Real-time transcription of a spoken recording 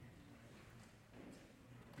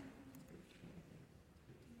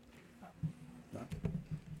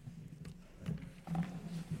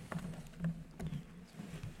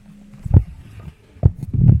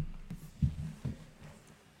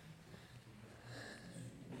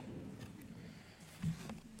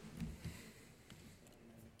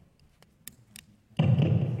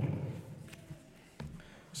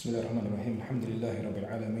بسم الله الرحمن الرحيم الحمد لله رب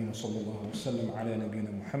العالمين وصلى الله وسلم على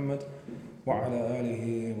نبينا محمد وعلى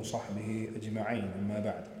آله وصحبه أجمعين أما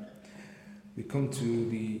بعد. We come to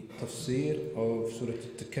the Tafsir of Surah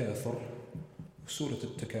At-Takathur. Surah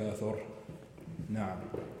At-Takathur. نعم.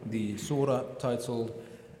 The surah titled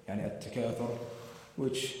At-Takathur,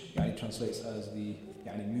 which translates as the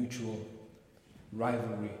mutual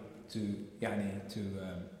rivalry to gather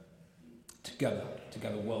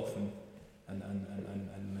wealth and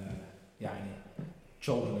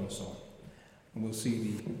children and so on. And we'll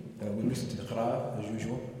see we'll listen to the Qira'ah as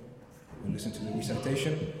usual, we'll listen to the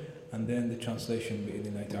recitation and then the translation بإذن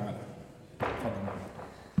الله تعالى.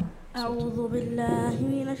 أعوذ بالله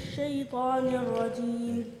من الشيطان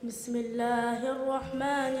الرجيم بسم الله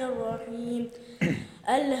الرحمن الرحيم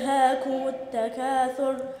ألهاكم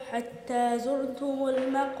التكاثر حتى زرتم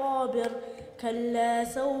المقابر كلا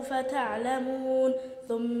سوف تعلمون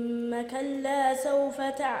ثم كلا سوف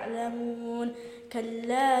تعلمون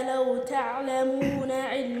كلا لو تعلمون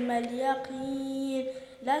علم اليقين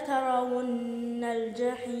لترون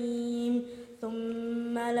الجحيم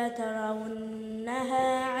ثم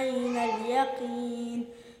لترونها عين اليقين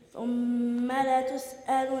ثم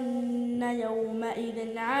لتسألن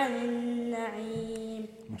يومئذ عن النعيم.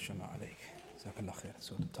 ما شاء الله عليك. جزاك الله خير.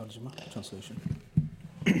 So the ترجمة, translation.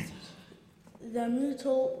 The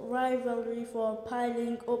mutual rivalry for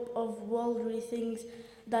piling up of worldly things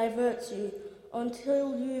diverts you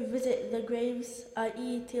until you visit the graves,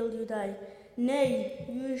 i.e. till you die. Nay,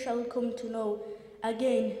 you shall come to know.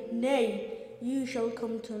 Again, nay, you shall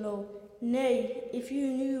come to know. Nay, if you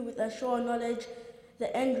knew with a sure knowledge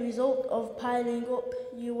the end result of piling up,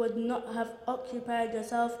 you would not have occupied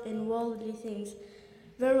yourself in worldly things.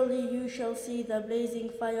 Verily, you shall see the blazing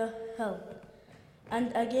fire, hell.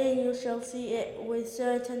 And again you shall see it with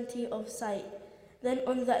certainty of sight. Then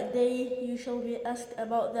on that day you shall be asked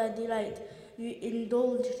about the delight you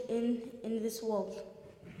indulged in this world.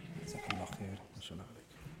 So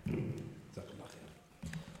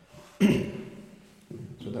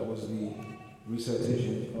that was the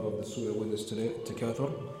recitation of the surah with us today, Takathur,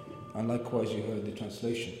 and likewise you heard the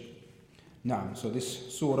translation. Now, so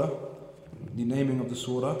this surah, the naming of the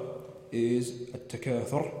surah is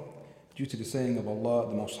At-Takathur, due to the saying of Allah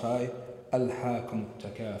the Most High, Alhaakum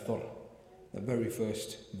At-Takathur. The very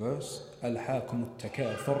first verse, Alhaakum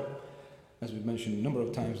At-Takathur. As we've mentioned a number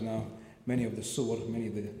of times now, many of the surah, many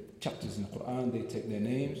of the chapters in the Quran, they take their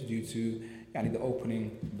names due to the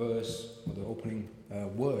opening verse or the opening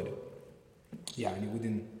word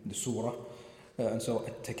within the surah. And so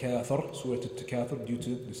At-Takathur, Surah At-Takathur, due to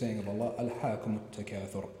the saying of Allah, Alhaakum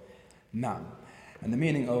At-Takathur. Now, and the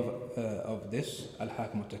meaning of this,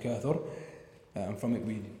 Al-Hakim At-Takathur, and from it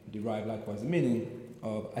we derive likewise the meaning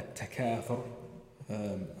of At-Takathur,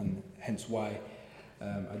 and hence why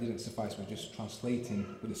I didn't suffice with just translating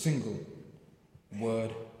with a single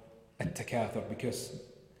word, At-Takathur, because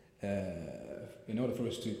in order for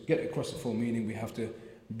us to get across the full meaning, we have to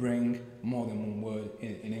bring more than one word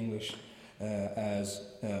in English, as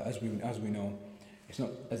we know. It's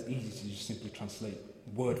not as easy to just simply translate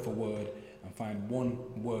word for word and find one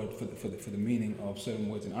word for the meaning of certain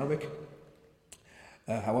words in Arabic.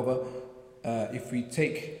 However, if we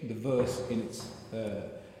take the verse in its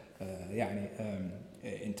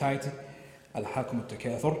entirety, Al-Hakum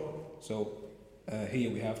At-Takathur, so here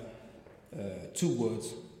we have two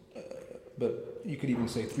words, but you could even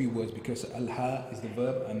say three words because Al-Ha is the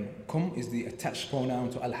verb and Kum is the attached pronoun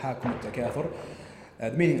to Al-Hakum At-Takathur.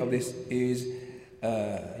 The meaning of this is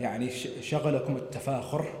شغلكم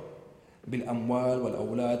التفاخر بالأموال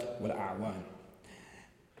والأولاد والأعوان.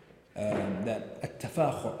 That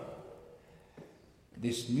التفاخر,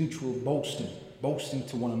 this mutual boasting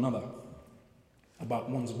to one another about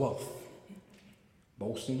one's wealth,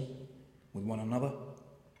 boasting with one another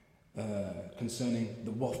concerning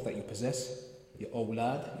the wealth that you possess, your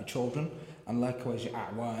awlad, your children, and likewise your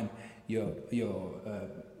a'wan, your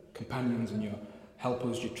companions and your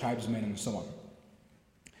helpers, your tribesmen, and so on.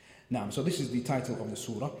 Now, so this is the title of the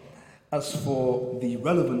surah. As for the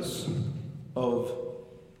relevance of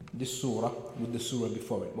this surah with the surah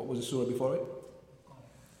before it, what was the surah before it?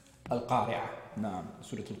 Al Qari'ah. Naam,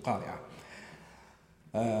 Surah Al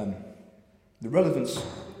Qari'ah. The relevance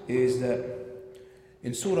is that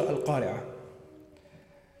in Surah Al Qari'ah,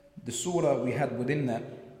 the surah we had within that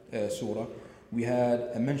surah, we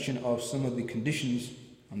had a mention of some of the conditions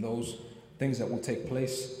and those things that will take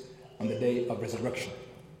place on the day of resurrection,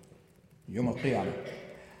 Yawm al-Qiyamah,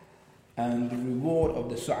 and the reward of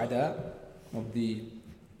the su'ada, of the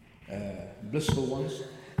blissful ones,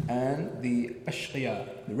 and the ashqiya,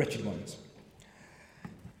 the wretched ones.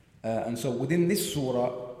 And so within this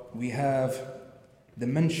surah, we have the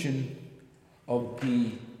mention of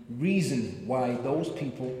the reason why those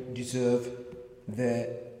people deserve their,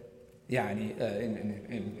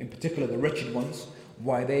 in particular the wretched ones,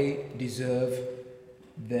 why they deserve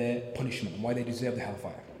their punishment, why they deserve the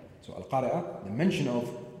hellfire. So Al Qari'ah, the mention of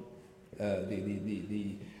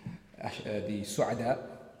the su'ada,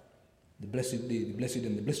 the blessed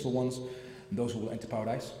and the blissful ones, those who will enter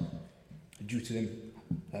paradise, due to them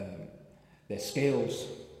their scales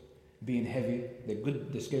being heavy,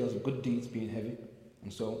 the scales of good deeds being heavy,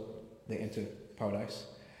 and so they enter paradise.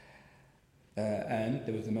 And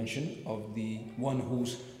there was the mention of the one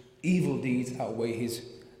whose evil deeds outweigh his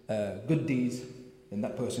good deeds, then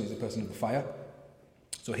that person is a person of the fire.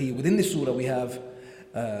 So here within this surah we have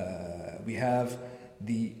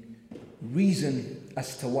the reason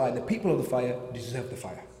as to why the people of the fire deserve the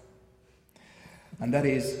fire, and that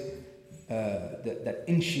is that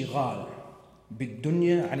inshighal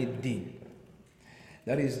bid-dunya an ad-din.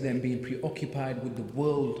 That is them being preoccupied with the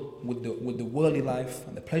world, with the worldly life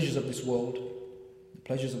and the pleasures of this world,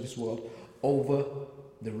 over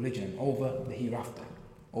the religion, over the hereafter,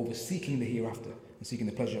 over seeking the hereafter and seeking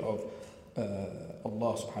the pleasure of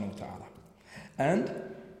Allah subhanahu wa ta'ala, and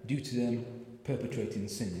due to them perpetrating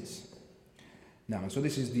sins. Now, so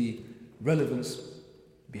this is the relevance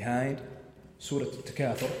behind Surah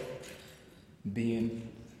At-Takathur being,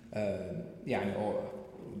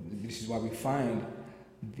 this is why we find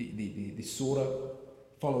the surah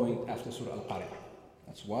following after Surah Al Qari'ah.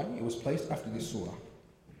 That's why it was placed after this surah.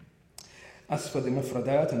 As for the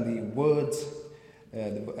mufradat and the words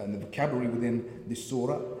and the vocabulary within this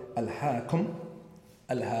surah, al-hakum,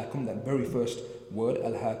 that very first word,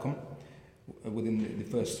 al-hakum, within the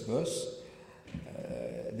first verse,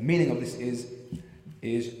 the meaning of this is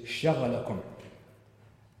shagalakum,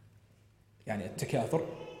 يعني التكاثر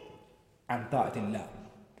عن طاعة الله.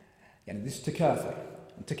 يعني this takathur,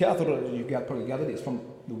 you probably gathered, it's from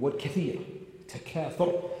the word kathir,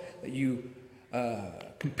 takathur, that you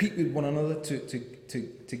compete with one another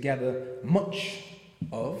to gather much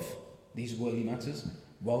of these worldly matters,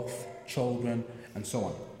 wealth, children, and so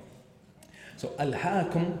on. So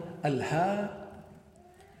al-hakum, al-ha,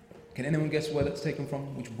 can anyone guess where that's taken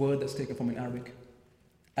from? Which word that's taken from in Arabic?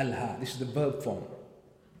 Al-ha, this is the verb form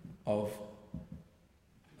of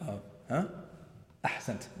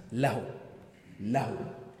ahsant, lahu.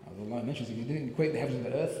 As Allah mentions, if you didn't create the heavens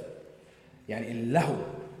and the earth, yani in lahu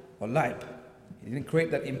or laib, He didn't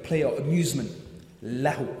create that in play or amusement,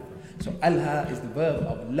 lahu. So alha is the verb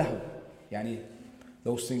of lahu, yani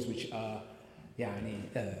those things which are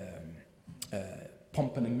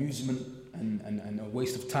pomp and amusement and a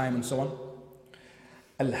waste of time and so on.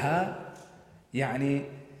 Alha, yani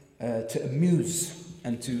to amuse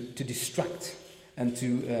and to distract and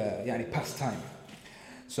to pass time.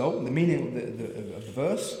 So the meaning of the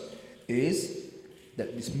verse is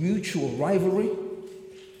that this mutual rivalry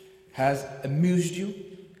has amused you,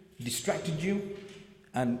 distracted you,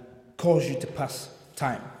 and caused you to pass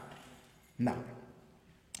time. Now,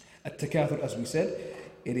 At-Takathur, as we said,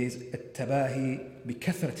 it is At-Tabahi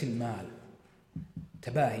bi-kathrat al-mal.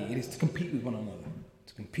 Tabahi, it is to compete with one another.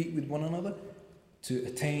 To compete with one another to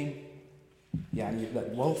attain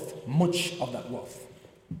that wealth, much of that wealth.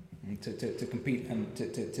 To compete and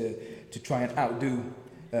to try and outdo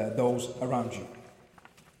those around you.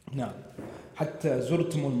 Now, حتى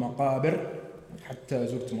زرتم المقابر.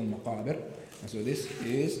 And so this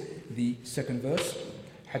is the second verse.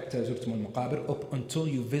 حتى زرتم المقابر, up until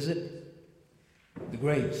you visit the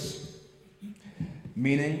graves.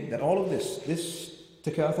 Meaning that all of this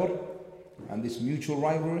takathur and this mutual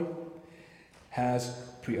rivalry has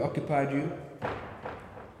preoccupied you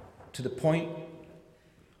to the point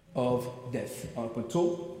of death, up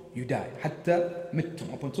until you die. حتى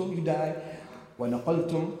متم, up until you die.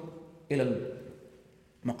 ونقلتم إلى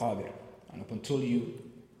المقابر, and up until you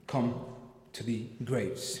come to the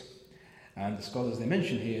graves. And the scholars, they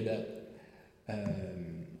mention here that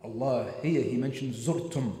Allah here, He mentioned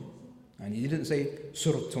zurtum, and He didn't say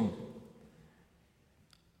surtum.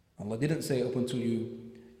 Allah didn't say up until you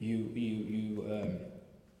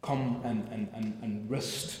come and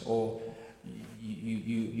rest, or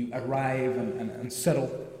you arrive and settle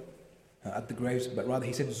at the graves, but rather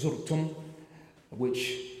He said zurtum,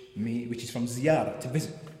 which is from ziyarah, to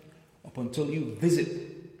visit, up until you visit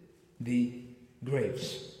the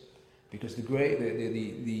graves. Because the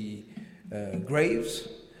graves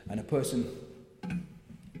and a person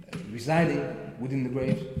residing within the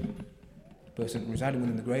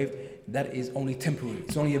grave, that is only temporary.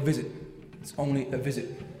 It's only a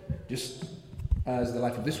visit. Just as the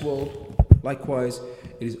life of this world, likewise,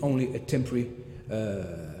 it is only a temporary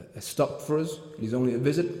a stop for us. It is only a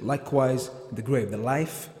visit. Likewise, the grave, the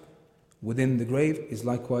life within the grave is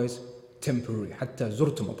likewise temporary. حتى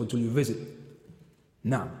زرتم, up until you visit.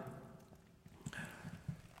 Now,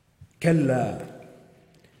 كلا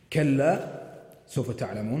كلا سوف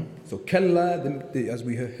تعلمون. So كلا, as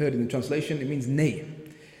we heard in the translation, it means nay.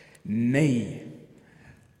 Nay.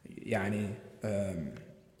 يعني,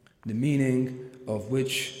 the meaning of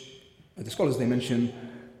which the scholars they mention,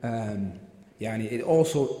 يعني, it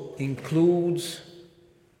also includes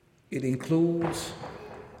يعني,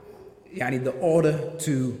 the order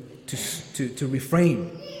to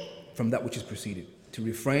refrain from that which is preceded, to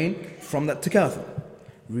refrain from that takathur,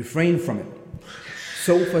 refrain from it.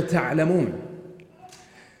 سوف تعلمون,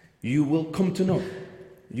 you will come to know,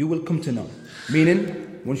 you will come to know,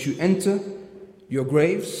 meaning once you enter your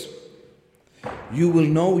graves, you will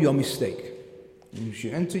know your mistake. Once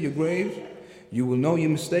you enter your grave, you will know your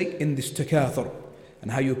mistake in this takathur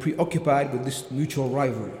and how you're preoccupied with this mutual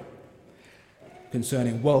rivalry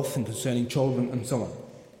concerning wealth and concerning children and so on.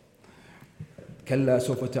 كلا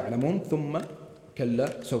سوف تعلمون ثم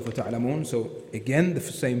كلا سوف تعلمون. So again, the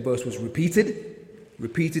same verse was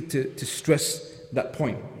repeated to stress that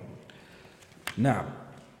point. Now,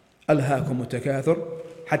 ألهاكم التكاثر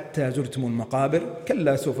حتى زرتم المقابر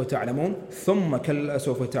كلا سوف تعلمون ثم كلا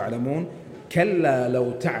سوف تعلمون كلا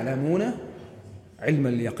لو تعلمون علم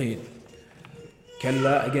اليقين.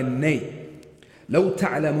 كلا, again, nay. لو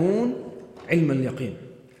تعلمون علم اليقين.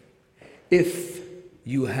 If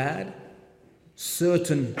you had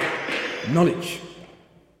certain knowledge,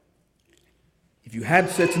 if you had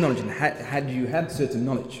certain knowledge, and had you had certain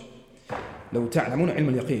knowledge, لو تعلمون علم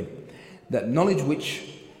اليقين, that knowledge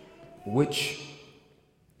which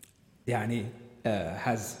يعني,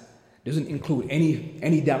 doesn't include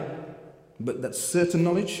any doubt, but that certain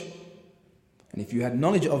knowledge. And if you had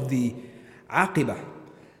knowledge of the aqibah,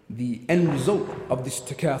 the end result of this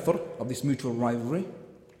takathur, of this mutual rivalry,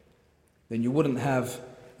 then you wouldn't have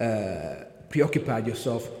preoccupied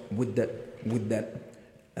yourself with that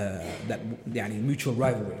يعني, mutual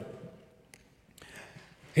rivalry.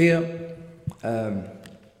 Here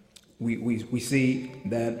we see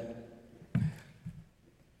that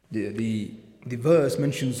the verse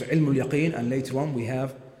mentions ilm al-yaqeen, and later on we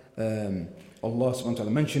have Allah subhanahu wa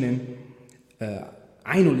ta'ala mentioning ayn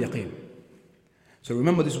al-yaqeen. So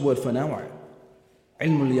remember this word for now,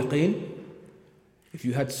 ilm al-yaqeen. If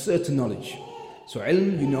you had certain knowledge, so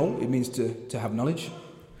ilm, you know, it means to have knowledge.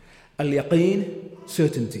 Al-yaqeen,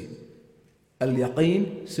 certainty.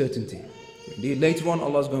 Al-yaqeen, certainty. Indeed, later on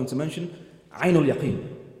Allah is going to mention ayn al-yaqeen,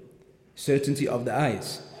 certainty of the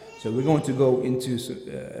eyes. So we're going to go into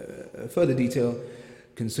further detail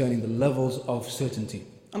concerning the levels of certainty,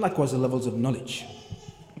 and likewise the levels of knowledge.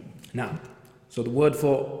 Now, so the word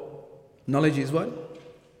for knowledge is what?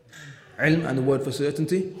 Ilm, and the word for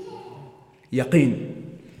certainty?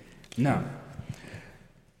 Yaqeen. Now,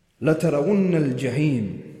 لَتَرَوُنَّ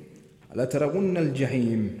الْجَحِيمِ لَتَرَوُنَّ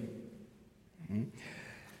الْجَحِيمِ,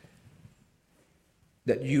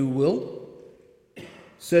 that you will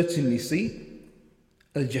certainly see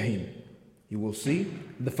Al-Jahim. You will see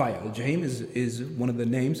the fire. Al-Jahim is one of the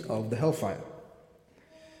names of the hellfire.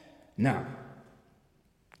 Now,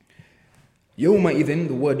 يومئذ,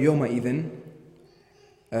 the word يومئذ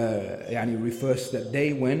يعني, refers to that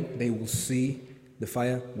day when they will see the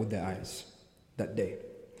fire with their eyes. That day.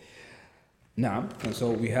 Now, and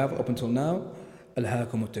so we have up until now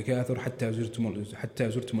ألهاكم التكاثر حتى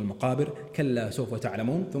زرتم المقابر كلا سوف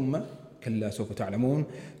تعلمون ثم كلا سوف تعلمون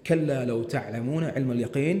كلا لو تعلمون علم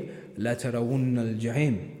اليقين لترون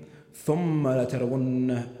الجحيم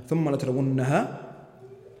ثم لترونها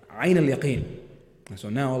عين اليقين. And so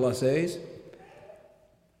now Allah says,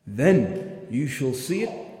 then you shall see it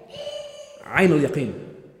عين اليقين.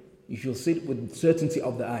 You shall see it with certainty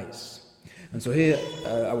of the eyes. And so here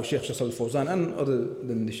our Shaykh Shaykh al-Fawzan, and other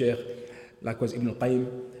than the Shaykh, likewise Ibn al-Qayyim,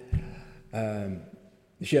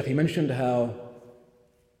 the Shaykh, he mentioned how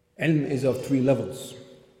ilm is of 3 levels,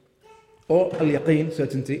 or al-yaqeen,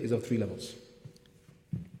 certainty, is of 3 levels.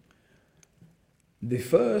 The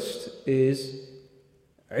first is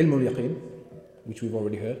ilm al-yaqeen, which we've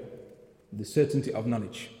already heard, the certainty of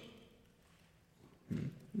knowledge.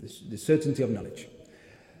 The certainty of knowledge.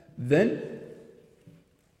 Then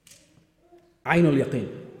ayn al-yaqeen,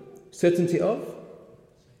 certainty of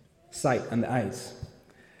sight and the eyes.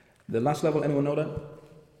 The last level, anyone know that?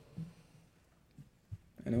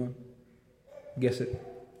 Anyone? Guess it?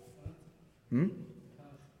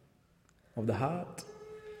 Of the heart?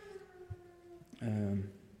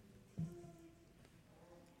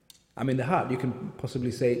 I mean, the heart, you can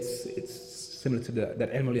possibly say it's similar to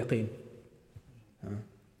that ilm al-yaqeen.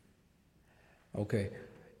 Okay,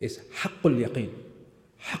 it's haqqul yaqeen.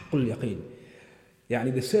 Haqqul yaqeen.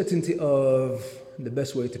 Yani the certainty of, the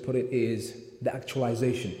best way to put it is the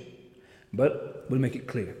actualization. But we'll make it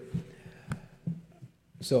clear.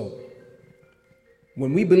 So,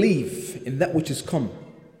 when we believe in that which has come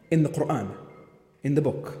in the Quran, in the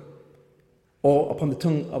book, or upon the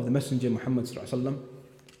tongue of the Messenger Muhammad sallallahu alaihi wasallam,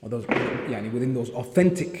 or those, yani within those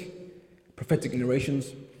authentic prophetic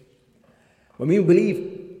narrations, when we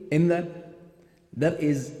believe in that, that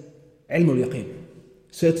is ilmul yaqeen,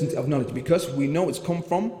 certainty of knowledge, because we know it's come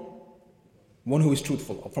from one who is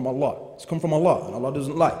truthful, from Allah. It's come from Allah, and Allah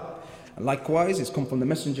doesn't lie. And likewise, it's come from the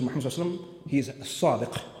Messenger Muhammad sallallahu alaihi wasallam. He is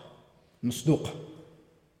sadiq, masduq.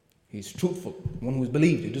 He is truthful, one who is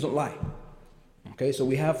believed, he doesn't lie. Okay, so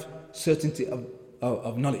we have certainty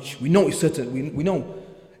of knowledge. We know it's certain. We know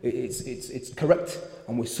it's correct,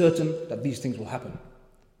 and we're certain that these things will happen.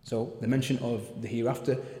 So the mention of the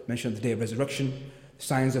hereafter, mention of the day of resurrection,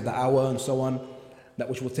 signs of the hour, and so on, that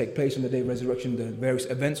which will take place on the day of resurrection, the various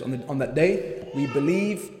events on that day, we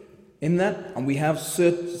believe in that, and we have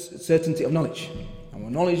certainty of knowledge. And our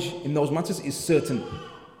knowledge in those matters is certain.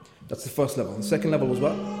 That's the first level. The second level was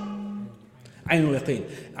what? Ainul yaqeen.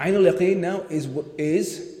 Ainul yaqeen now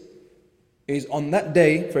is on that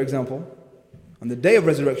day, for example, on the day of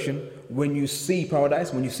resurrection, when you see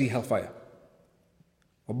paradise, when you see hellfire.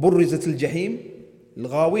 وَبُرِّزَتِ الْجَحِيمِ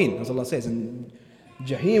الْغَاوِينَ, as Allah says, and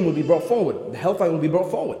Jahim will be brought forward, the hellfire will be brought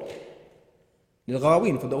forward.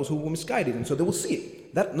 الْغَاوِينَ, for those who were misguided, and so they will see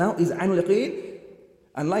it. That now is Ainul Yaqeen.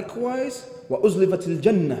 And likewise, وَأُزْلِفَتِ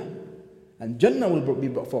الْجَنَّةِ, and Jannah will be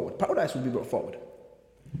brought forward, paradise will be brought forward.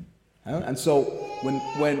 And so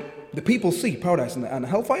when the people see paradise and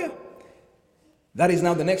hellfire, that is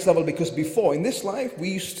now the next level, because before, in this life, we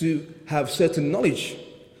used to have certain knowledge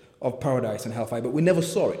of paradise and hellfire, but we never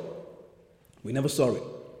saw it. We never saw it.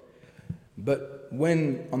 But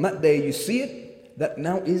when on that day you see it, that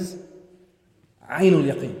now is Ainul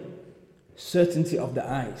Yaqeen, certainty of the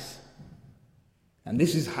eyes. And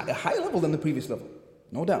this is a higher level than the previous level,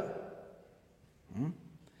 no doubt.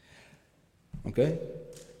 Okay?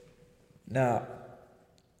 Now,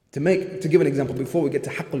 to give an example, before we get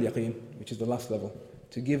to Haqqul Yaqeen, which is the last level,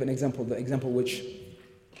 to give an example, the example which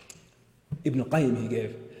Ibn Qayyim he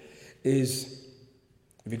gave, is,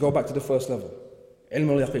 if you go back to the first level, Ilm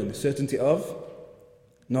al-Yaqeen, the certainty of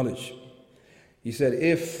knowledge. He said,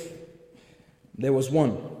 if there was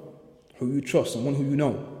one who you trust and one who you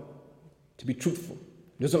know to be truthful,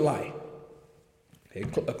 doesn't lie, a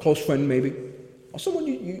close friend maybe, or someone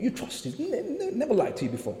you trust, he's never lied to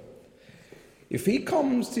you before. If he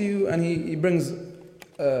comes to you and he brings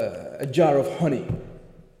a jar of honey,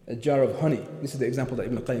 this is the example that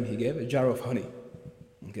Ibn Qayyim he gave, a jar of honey,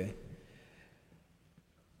 okay?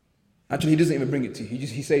 Actually, he doesn't even bring it to you.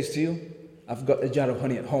 He says to you, I've got a jar of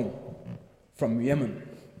honey at home from Yemen.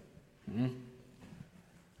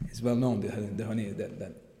 It's well known, the honey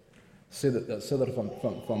that sidr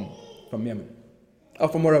from Yemen. Or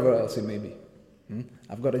from wherever else it may be.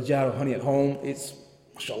 I've got a jar of honey at home. It's,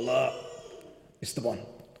 mashallah, it's the one.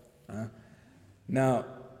 Now,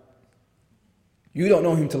 you don't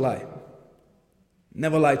know him to lie.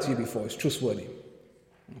 Never lied to you before. It's trustworthy.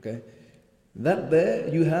 Okay? That there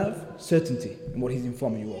you have certainty in what he's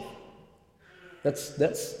informing you of.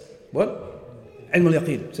 That's what? Ilm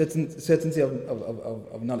al-Yaqeen, certainty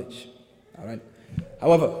of knowledge. Alright?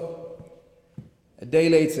 However, a day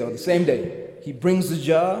later, or the same day, he brings the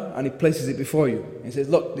jar and he places it before you. And he says,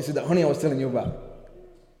 look, this is the honey I was telling you about.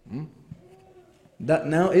 That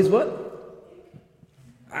now is what?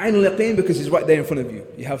 Ainul Yaqeen, because he's right there in front of you.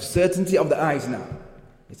 You have certainty of the eyes now.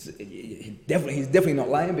 He's definitely not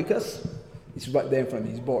lying, because it's right there in front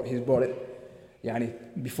of me. He's brought it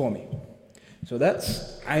before me. So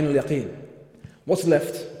that's Ainul Yaqeen. What's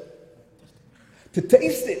left? To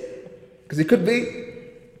taste it. Because it could be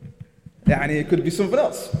something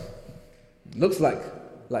else. Looks like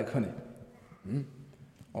honey.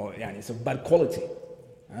 Or it's of bad quality.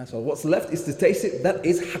 So what's left is to taste it. That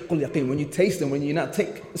is Haqqul Yaqeen. When you taste them, when you now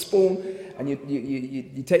take a spoon and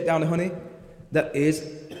you take down the honey, that is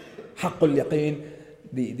Haqqul Yaqeen,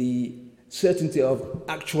 the certainty of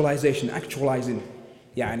actualizing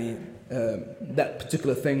that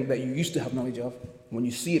particular thing that you used to have knowledge of. When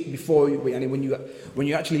you see it before you, when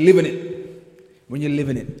you actually live in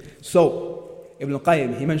it. So Ibn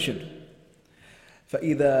Qayyim he mentioned,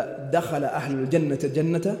 فإذا دخل أهل الجنة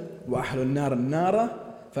الجنة وأهل النار النار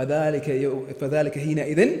فذلك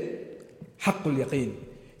حينئذ حق اليقين.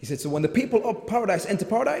 He said, so when the people of paradise enter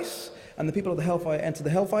paradise and the people of the hellfire enter the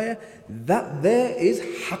hellfire, that there is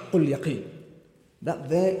حق اليقين. That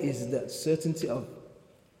there is the certainty of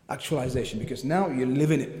actualization, because now you're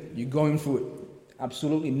living it, you're going through it.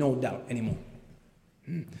 Absolutely no doubt anymore.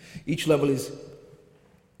 Each level is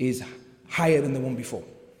higher than the one before.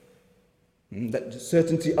 That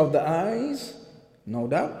certainty of the eyes, no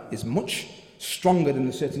doubt, is much stronger than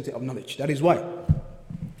the certainty of knowledge. That is why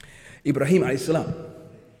Ibrahim alayhi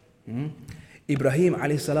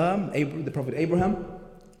salam, the Prophet Abraham,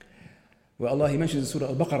 where Allah, He mentions in Surah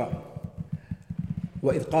Al Qari'ah,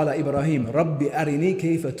 وَإِذْ قَالَ إِبْرَاهِيمُ رَبِّ أَرِنِي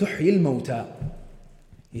كَيْفَ تُحْيِي الْمَوْتَى.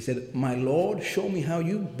 He said, my Lord, show me how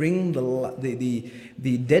you bring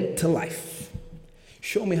the dead to life.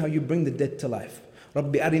 Show me how you bring the dead to life.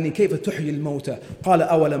 رَبِّ أَرِنِي كَيْفَ تُحْيِي الْمَوْتَى قَالَ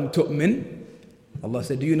أَوَلَمْ تُؤْمِنْ. Allah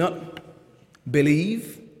said, do you not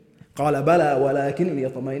believe? قَالَ بَلَى وَلَكِنْ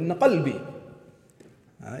لِيَطْمَئِنَّ قَلْبِي.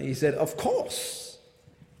 He said, of course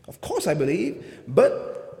I believe, but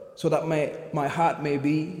so that my heart may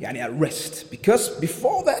be at rest. Because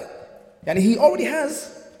before that, he already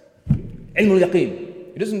has ilm al-yaqeen.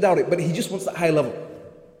 He doesn't doubt it, but he just wants that higher level.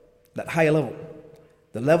 That higher level.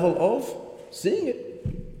 The level of seeing it.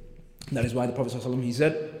 That is why the Prophet ﷺ, he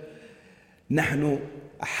said, نَحْنُ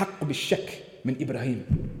أَحَقُّ بِالشَّكِّ مِنْ إِبْرَاهِيمِ.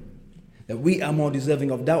 That we are more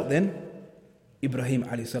deserving of doubt than Ibrahim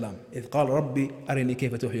alayhi salam. إِذْ قَالَ رَبِّ أَرِنِي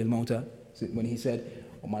كَيْفَ تُحْيِي الْمَوْتَى. When he said,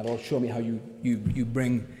 oh my Lord, show me how you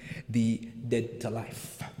bring the dead to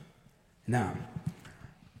life. Now,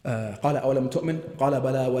 قال أولم تؤمن قال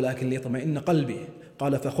بلى ولكن ليطمئن قلبي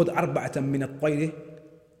قال فخذ أربعة من الطير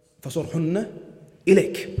فصرهن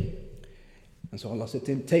إليك. And so Allah said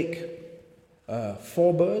to him, take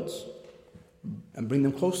 4 birds and bring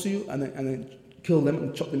them close to you, and then kill them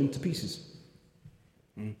and chop them into pieces.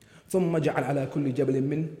 ثم جعل على كل جبل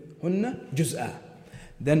منهن جزءا.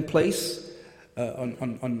 Then place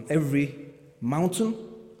on every mountain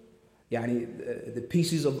the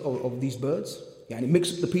pieces of these birds,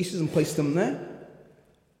 mix up the pieces and place them there.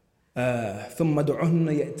 ثم دعهن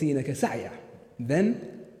يأتينك سعيا. Then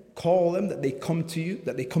call them that they come to you.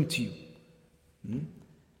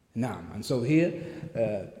 Naam. And so here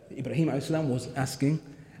Ibrahim alayhi salam was asking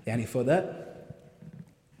for that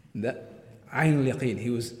ayn al-yaqeen. He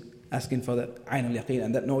was asking for that ayn al-yaqeen,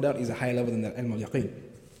 and that no doubt is a higher level than that ilm al-yaqeen.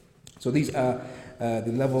 So these are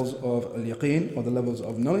the levels of al-yaqeen, or the levels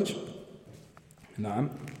of knowledge. Naam.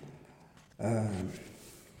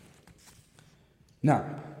 Now,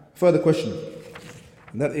 further question.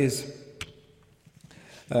 That is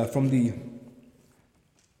from the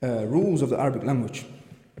rules of the Arabic language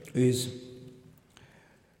is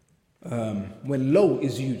when law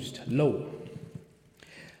is used. Law.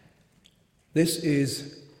 This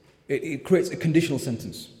is, it creates a conditional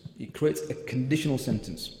sentence. It creates a conditional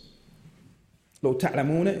sentence. لو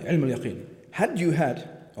تعلمون علم اليقين. Had you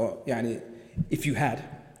had, or if you had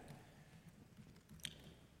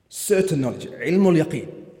certain knowledge, علم اليقين.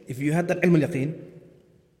 If you had that علم اليقين,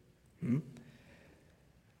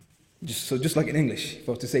 just like in English, if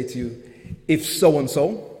I were to say to you, if so and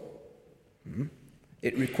so,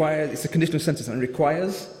 it's a conditional sentence, and it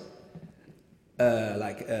requires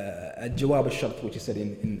a jawab al-shart, which is said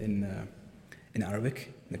in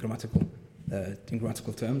Arabic, in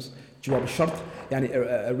grammatical terms. Jawab al-shart,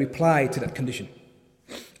 a reply to that condition.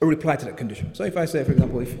 A reply to that condition. So if I say, for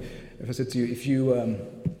example, if I said to you,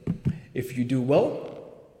 if you do well,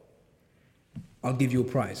 I'll give you a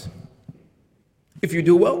prize. If you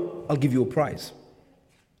do well, I'll give you a prize.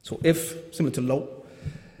 So if, similar to law,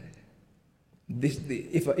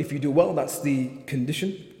 if you do well, that's the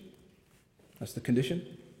condition. That's the condition.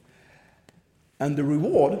 And the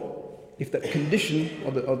reward, if that condition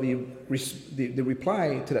or the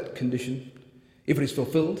reply to that condition, if it is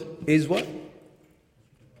fulfilled, is what?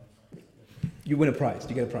 You win a prize.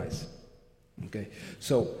 You get a prize. Okay.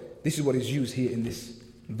 So this is what is used here in this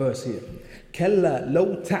verse here. كلا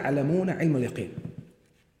لو تعلمون علم اليقين.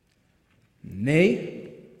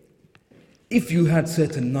 Nay, if you had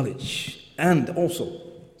certain knowledge. And also,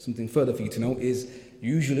 something further for you to know is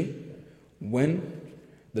usually when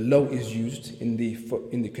the law is used in the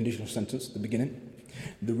conditional sentence, the beginning,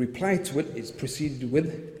 the reply to it is preceded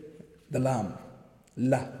with the lam,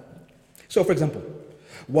 la. So, for example,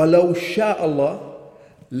 وَلَوْ شَاءَ اللَّهُ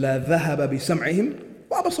لَذَهَبَ بِسَمْعِهِمْ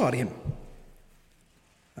وَأَبْصَارِهِمْ.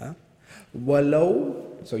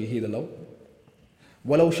 وَلَوْ, so you hear the law.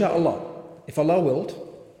 وَلَوْ شَاءَ اللَّهُ, if Allah willed,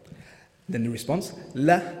 then the response,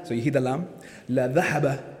 la, so you hear the lam,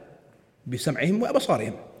 لَذَهَبَ بِسَمْعِهِمْ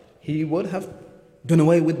وَأَبْصَارِهِمْ. He would have done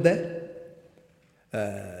away with their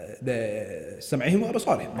سَمْعِهِمْ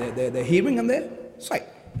وَأَبْصَارِهِمْ, their hearing and their sight.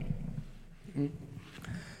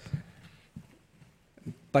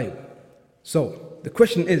 طيب. So the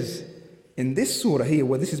question is, in this surah here,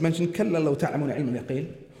 where this is mentioned, كَلَّا لَوْ تَعْلَمُونَ عِلْمَ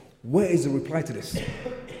الْيَقِينِ, Where is the reply to this?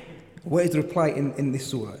 Where is the reply in this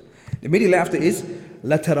surah? Immediately after is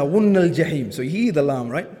لَتَرَوُنَّ الْجَحِيمِ. So you hear the lam,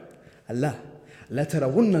 right? Allah.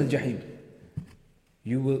 لَتَرَوُنَّ الْجَحِيمِ.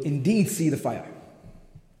 You will indeed see the fire.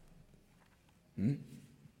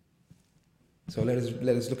 So let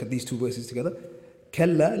us look at these two verses together.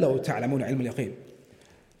 كَلَّا لَوْ تَعْلَمُونَ عِلْمَ الْيَقِينِ.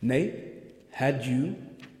 Nay, had you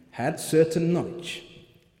had certain knowledge,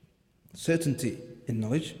 certainty in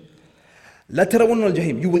knowledge, لَتَرَوُنَّ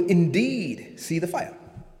الْجَحِيمِ. You will indeed see the fire.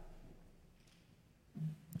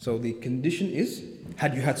 So the condition is,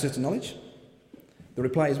 had you had certain knowledge? The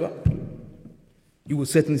reply is what? You will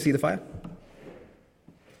certainly see the fire.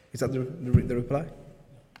 Is that the reply?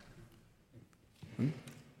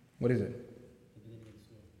 What is it?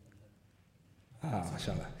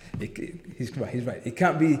 Mashallah. He's right. It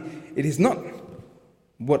can't be, it is not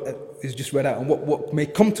what is just read out and what may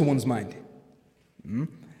come to one's mind.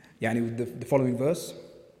 Yani with the following verse,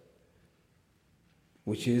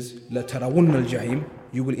 which is لَتَرَوُنَّ الْجَحِيمِ.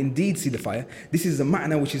 You will indeed see the fire. This is a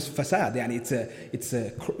ma'na which is fasad. Yani it's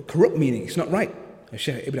a corrupt meaning. It's not right.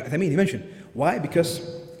 Shaykh Ibn Uthaymeen, he mentioned. Why? Because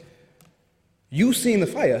you seeing the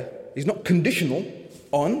fire is not conditional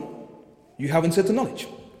on you having certain knowledge.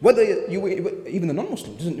 Whether even the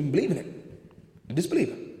non-Muslim doesn't even believe in it, the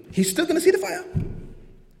disbeliever, he's still going to see the fire.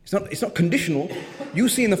 It's not conditional. You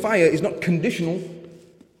seeing the fire is not conditional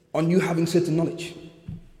on you having certain knowledge.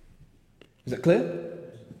 Is that clear?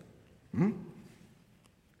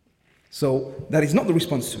 So that is not the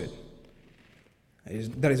response to it.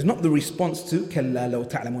 That is not the response to كَلَّا لَوْ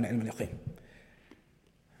تَعْلَمُونَ عِلْمَ الْيَقِينِ.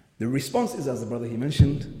 The response is, as the brother he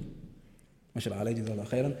mentioned, mashallah alayhi jazakallahu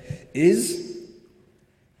khairan, is,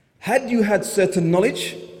 had you had certain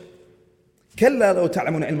knowledge, كَلَّا لَوْ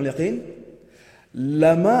تَعْلَمُونَ عِلْمَ الْيَقِينِ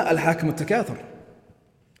لَمَا أَلْهَاكُمُ التَّكَاثُرُ.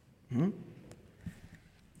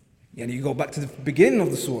 Yani you go back to the beginning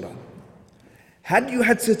of the surah. Had you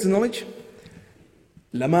had certain knowledge,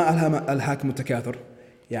 لَمَا أَلْهَاكُمُ التَّكَاثُرُ.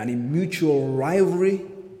 Yani mutual rivalry,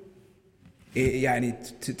 yani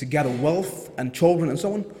to gather wealth and children and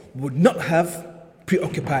so on, would not have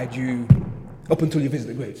preoccupied you up until you visit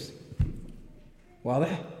the graves.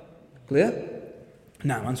 واضح? Clear?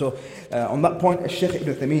 Now, and so on that point, Shaykh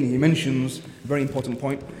Ibn Uthaymeen, he mentions a very important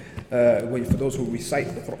point, where for those who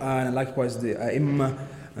recite the Quran and likewise the Imam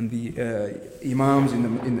and the Imams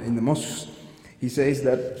in the mosques, he says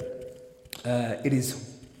that it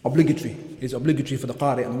is obligatory. It is obligatory for the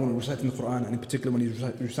Qari and the one reciting the Quran, and in particular when he's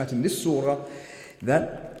reciting this surah,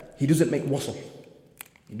 that he doesn't make wasl.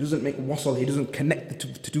 He doesn't make wasl. He doesn't connect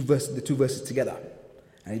the two verses together,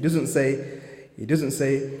 and he doesn't say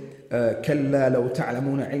كَلَّا لَوْ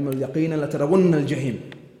تَعْلَمُونَ عِلْمَ الْيَقِينَ لَتَرَوُنَّ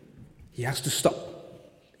الْجَحِيمِ. He has to stop.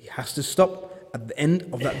 He has to stop at the end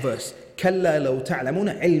of that verse. كَلَّا لَوْ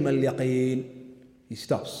تَعْلَمُونَ عِلْمَ الْيَقِينَ. He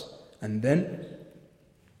stops, and then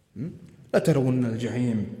لَتَرَوُنَّ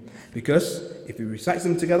الْجَحِيمِ. Because if he recites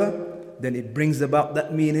them together, then it brings about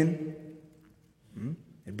that meaning.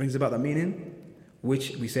 It brings about that meaning,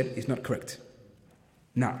 which we said is not correct.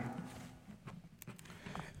 Now,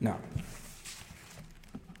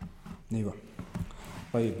 there you go.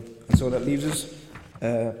 And so that leaves us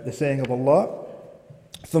the saying of Allah,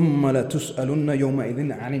 ثُمَّ لَتُسْأَلُنَّ يَوْمَئِذٍ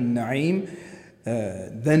عَنِ النَّعِيمِ.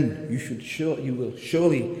 Then you will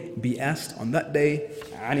surely be asked on that day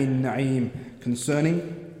عَنِ النَّعِيمِ,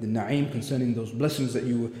 concerning the na'im, concerning those blessings that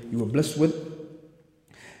you were blessed with.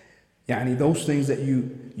 Yani those things that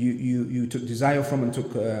you took desire from and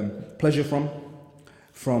took pleasure from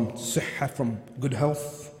sihha, from good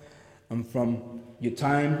health, and from your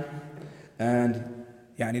time, and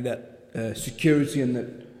yani that security and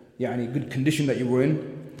that yani good condition that you were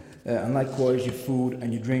in, and likewise your food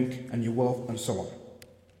and your drink and your wealth and so on.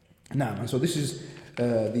 Now, and so this is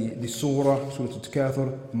the surah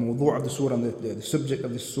At-Takathur, the mawdu' of the surah, and the subject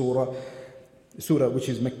of this surah, which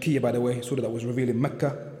is Makkiyah, by the way, surah that was revealed in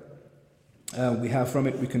Mecca. We have from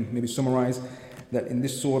it, we can maybe summarize that in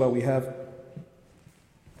this surah we have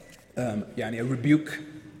yani a rebuke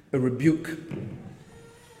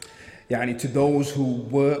yani to those who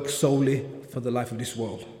work solely for the life of this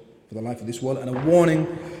world, and a warning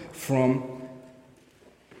from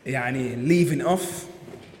yani leaving off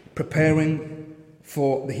preparing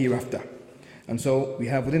for the hereafter. And so we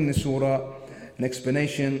have within this surah an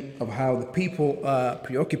explanation of how the people are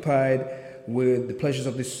preoccupied with the pleasures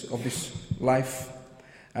of this life,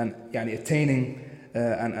 and yani attaining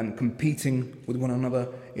and competing with one another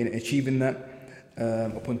in achieving that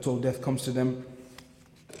up until death comes to them.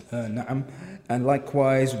 And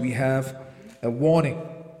likewise we have a warning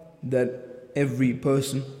that every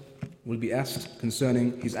person will be asked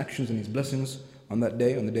concerning his actions and his blessings on that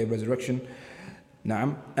day, on the day of resurrection.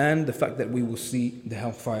 Naam, and the fact that we will see the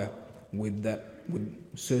hellfire with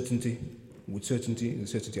certainty, the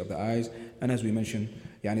certainty of the eyes. And as we mentioned,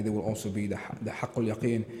 there will also be the haqqul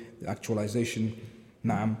yaqeen, the actualization.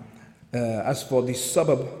 Naam. As for the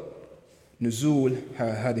sabab nuzul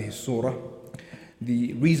هذه surah,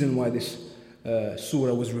 the reason why this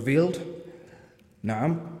surah was revealed,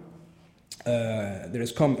 naam, there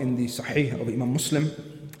has come in the Sahih of Imam Muslim.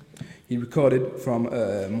 He recorded from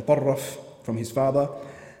Mutarraf, from his father,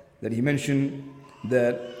 that he mentioned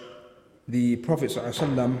that the Prophet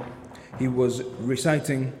ﷺ, he was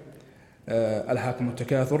reciting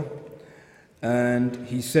Al-Takathur, and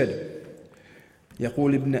he said,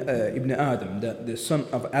 يقول ابن Adam, that the son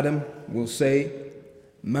of Adam will say,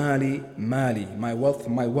 Mali, Mali, my wealth,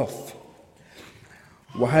 my wealth.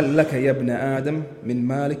 وهل لك يا ابن آدم من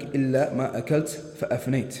مالك إلا ما أكلت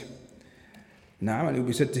فأفنيت. Now, and it will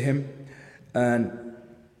be said to him, and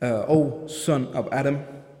O son of Adam,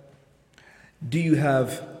 do you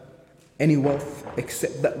have any wealth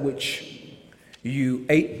except that which you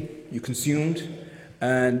ate, you consumed,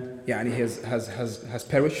 and has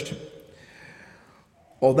perished?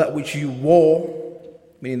 Or that which you wore,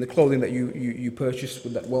 meaning the clothing that you purchased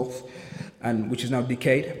with that wealth, and which is now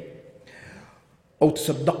decayed? Or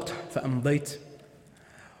تصدقت فأمضيت,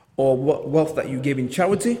 or wealth that you gave in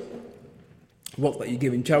charity,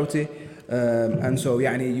 and so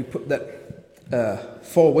you put that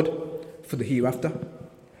forward for the hereafter.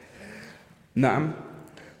 نعم.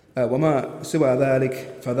 وما سوى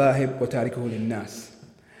ذلك فذاهب وتاركه للناس.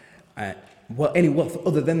 Any wealth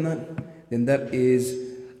other than that, then that is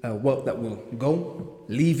wealth that will go,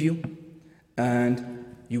 leave you, and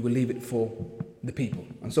you will leave it for the people.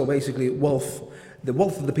 And so basically the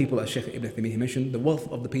wealth of the people, as Shaykh Ibn Uthaymeen mentioned, the wealth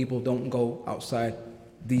of the people don't go outside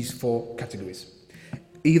these four categories.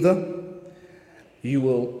 Either you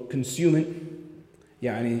will consume it,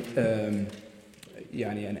 and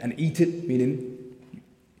eat it, meaning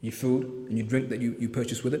your food and your drink that you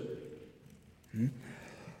purchase with it,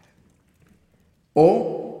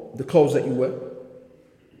 or the clothes that you wear,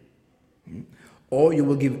 or you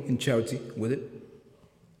will give in charity with it,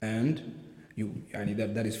 and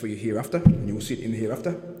that is for you hereafter, and you will see it in the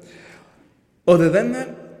hereafter. Other than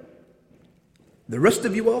that, the rest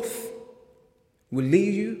of your wealth will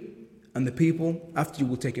leave you, and the people after you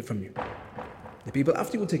will take it from you. The people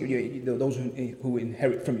after you will take it, those who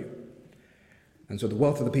inherit from you. And so the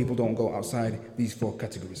wealth of the people don't go outside these four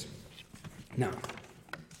categories. Now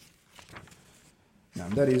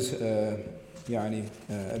that is a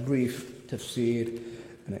brief tafsir,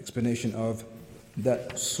 an explanation of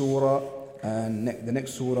that surah. And the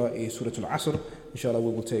next surah is Surah Al-Asr. Inshallah,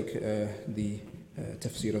 we will take the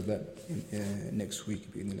tafsir of that next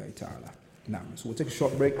week, bi'idhnillahi ta'ala. So we'll take a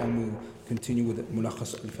short break and we'll continue with the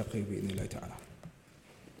mulakhas al-faqih, bi'idhnillahi ta'ala.